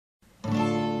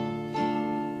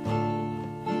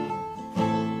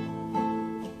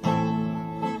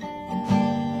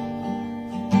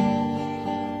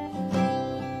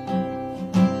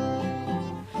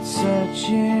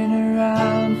searching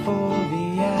around for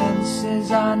the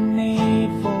answers I need,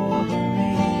 for the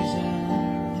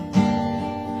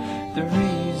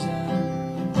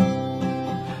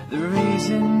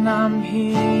reason I'm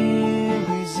here.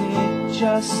 Is it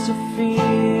just to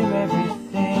fear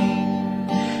everything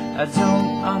I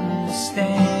don't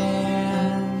understand?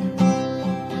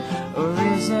 Or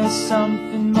is there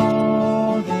something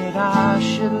more that I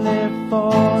should live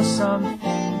for,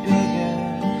 something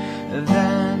bigger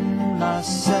than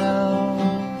myself?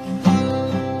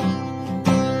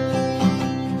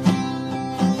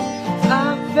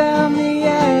 I found the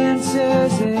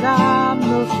answers that I'm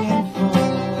looking for,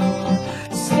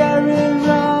 staring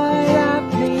right at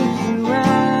me through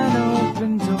an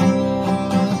open door.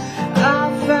 I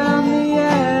found the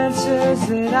answers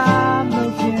that I'm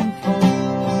looking for,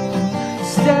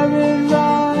 staring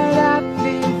right at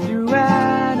me through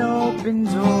an open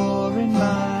door in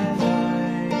my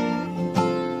life.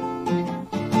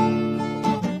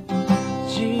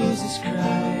 Jesus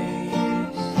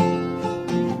Christ,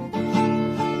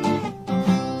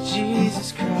 Jesus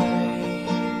Christ.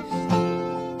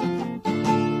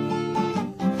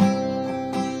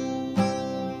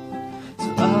 So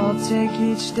I'll take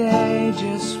each day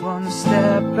just one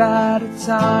step at a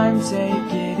time.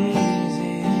 Take it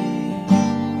easy,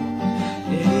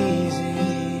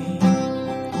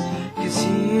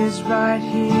 He is right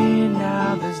here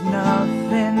now. There's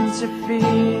nothing to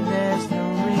fear, there's no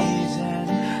reason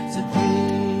to be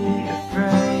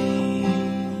afraid.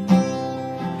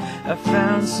 I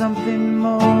found something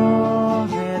more